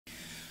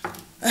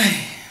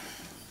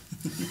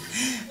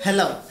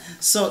Hello.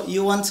 So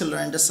you want to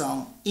learn the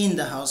song In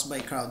the House by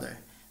Crowder.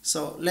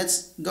 So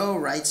let's go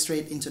right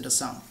straight into the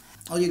song.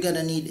 All you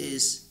gotta need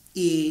is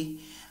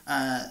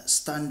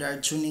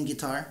standard tuning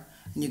guitar,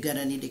 and you're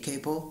gonna need a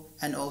capo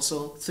and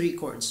also three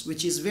chords,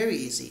 which is very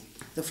easy.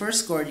 The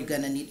first chord you're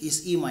gonna need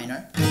is E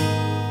minor,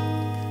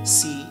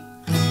 C,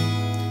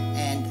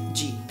 and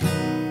G.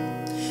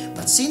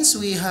 But since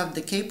we have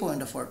the capo on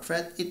the 4th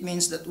fret, it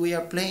means that we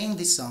are playing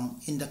this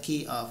song in the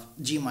key of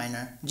G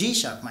minor, G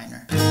sharp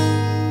minor.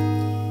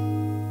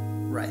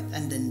 Right,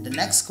 and then the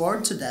next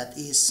chord to that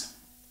is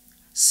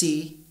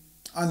E,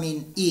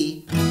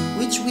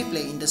 which we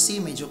play in the C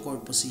major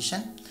chord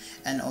position,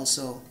 and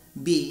also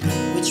B,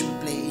 which we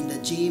play in the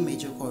G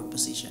major chord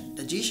position.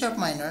 The G sharp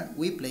minor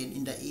we played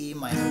in the E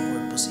minor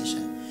chord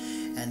position.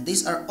 And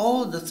these are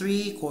all the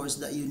three chords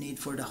that you need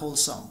for the whole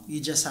song. You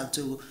just have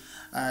to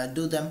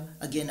do them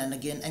again and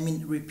again.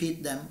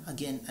 Repeat them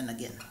again and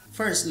again.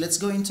 First, let's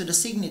go into the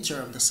signature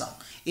of the song.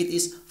 It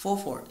is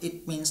 4/4.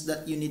 It means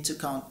that you need to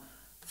count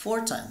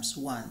 4 times.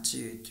 1,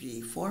 2, 3,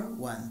 4.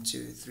 1,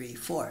 2, 3,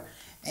 4.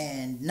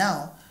 And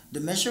now, the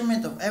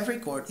measurement of every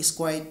chord is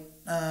quite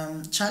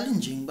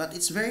challenging, but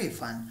it's very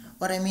fun.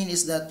 What I mean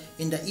is that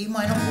in the E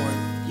minor chord,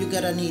 you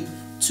gotta need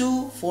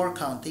 2 4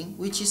 counting,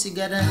 which is you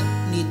gotta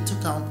need to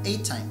count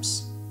 8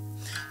 times.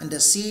 In the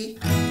C,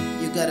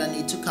 you gotta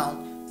need to count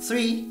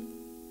 3,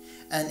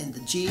 and in the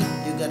G,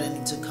 you gotta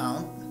need to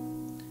count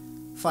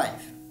 5,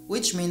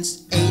 which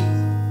means 8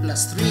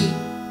 plus 3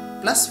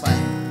 plus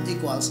 5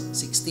 equals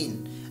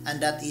 16, and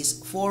that is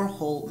 4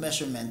 whole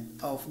measurement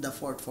of the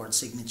 4/4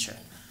 signature.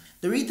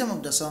 The rhythm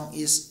of the song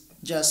is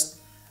just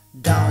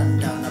down,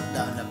 down, up,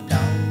 down, up,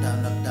 down,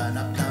 down, up, down,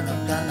 up, down,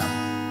 up, down,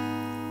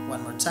 up.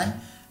 One more time.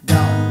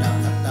 Down,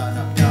 down, up, down,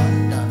 up,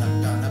 down, down,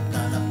 up, down, up,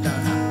 down, up,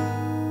 down,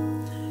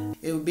 up.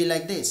 It would be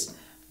like this.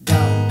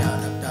 Down, down,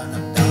 up, down,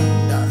 up,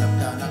 down, down, up,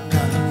 down, up,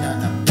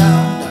 down, up,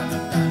 down, up, down,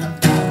 down, up, down,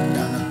 up, down,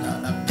 down, up,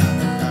 down, up,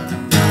 down,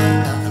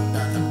 up, down, up,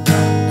 down, up,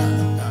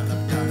 down, up, down, down, up,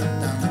 down, up,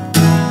 down,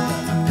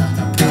 up, down,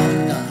 up, down,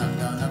 down, up,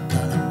 down, up,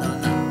 down, up,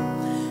 down,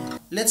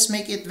 up. Let's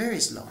make it very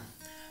slow.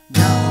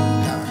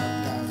 Down, down, up,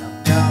 down,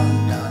 up,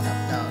 down, down,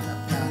 up, down,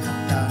 up,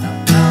 down,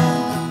 up, down,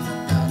 up,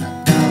 down, down,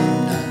 up, down,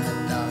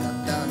 down,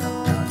 up, down, up, down,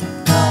 up,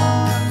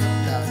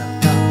 down, up, down, up, down,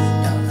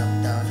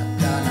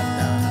 up,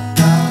 down, up, down, up,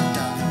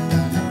 down,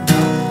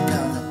 up,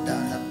 down, up,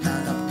 down, up,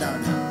 down, up,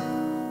 down,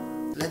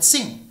 up. Let's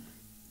sing.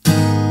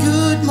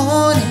 Good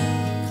morning.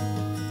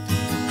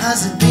 Has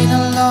it been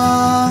a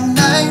long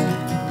night?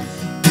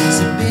 Has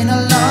it been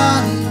a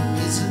long year?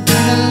 Has it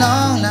been a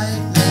long life?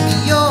 Maybe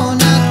you're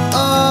not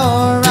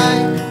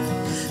alright.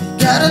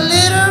 Got a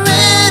little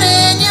red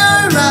in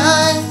your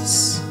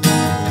eyes.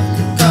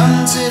 You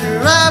come to the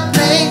right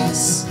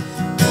place.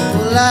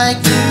 People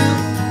like you,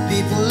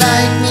 people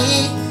like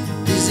me.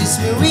 This is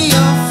where we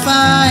all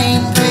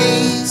find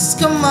grace.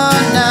 Come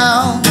on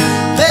now.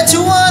 Bet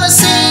you wanna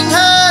sing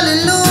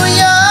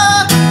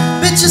hallelujah.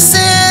 Bet you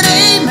said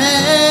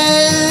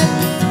amen.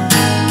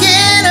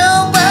 Can't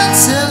help but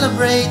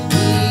celebrate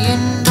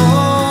being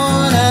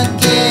born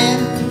again.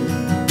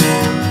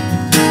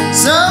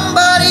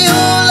 Somebody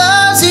who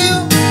loves you,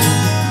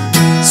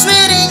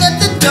 waiting at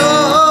the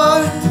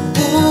door.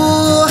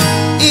 Ooh,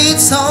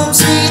 it's home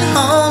sweet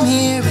home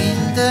here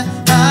in the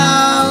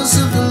house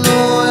of the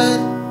Lord.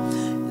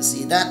 You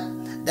see that?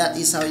 That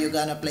is how you're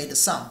gonna play the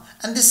song.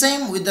 And the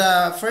same with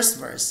the first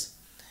verse.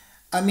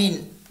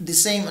 The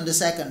same on the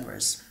second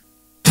verse.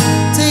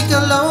 Take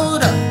a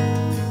load up.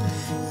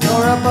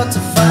 You're about to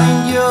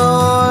find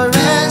your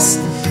rest.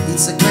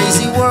 It's a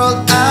crazy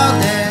world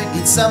out there.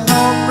 Get some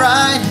hope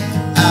right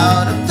here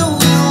out of the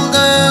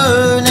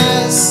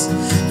wilderness.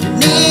 You're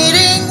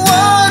needing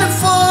water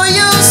for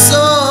your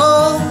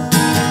soul.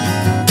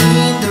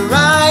 In the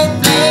right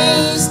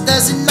place.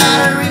 Doesn't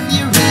matter if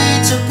you're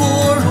rich or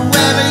poor,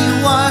 whoever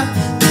you are.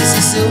 This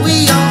is who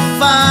we all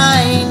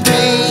find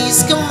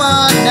grace. Come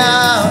on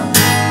now.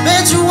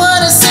 Bet you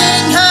wanna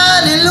sing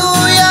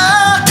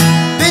hallelujah.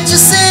 Bet you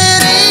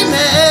said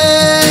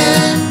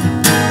amen.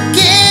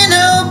 Can't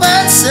help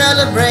but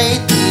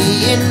celebrate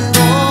being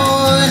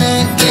born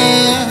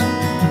again.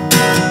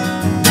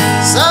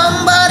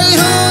 Somebody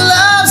who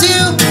loves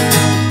you,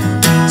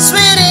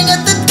 waiting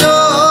at the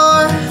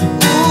door.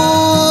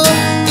 Ooh,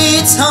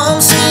 it's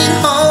home sweet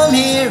home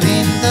here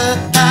in the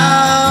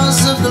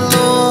house of the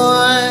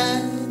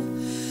Lord.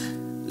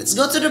 Let's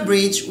go to the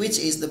bridge, which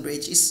is the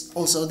bridge is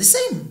also the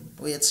same.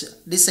 It's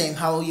the same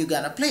how you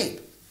gonna play.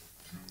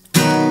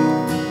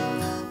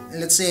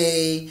 Let's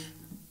say,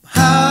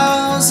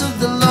 house of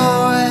the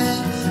Lord,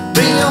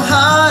 bring your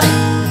heart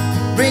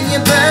in, bring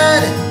your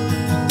burden.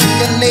 You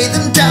can lay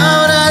them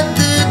down at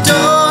the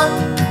door.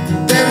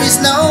 There is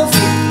no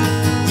fear,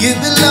 you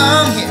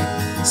belong here.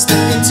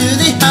 Step into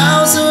the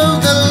house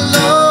of the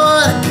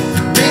Lord.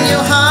 Bring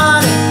your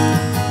heart in,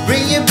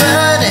 bring your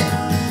burden.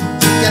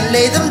 You can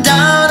lay them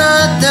down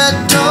at the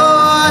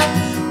door.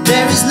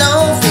 There is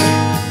no fear,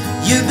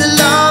 you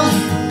belong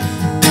here.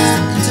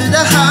 Step into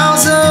the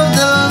house of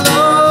the Lord.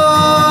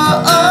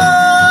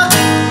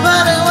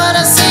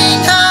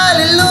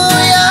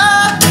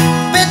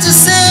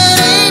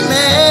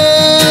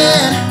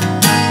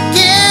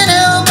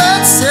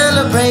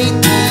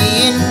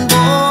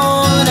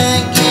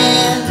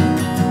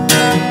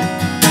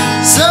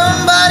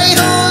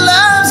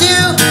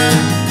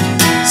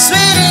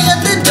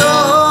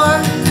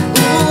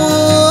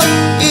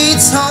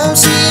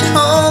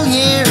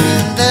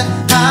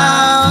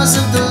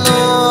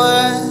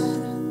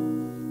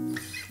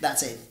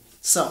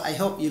 So I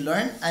hope you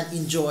learn and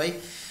enjoy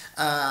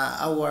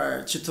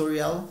our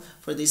tutorial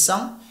for this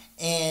song,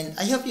 and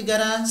I hope you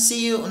gonna see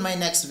you on my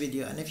next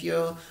video. And if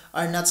you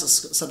are not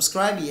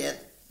subscribed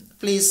yet,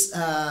 please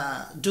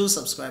do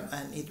subscribe,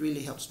 and it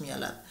really helps me a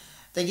lot.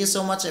 Thank you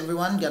so much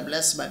everyone. God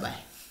bless. Bye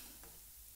bye.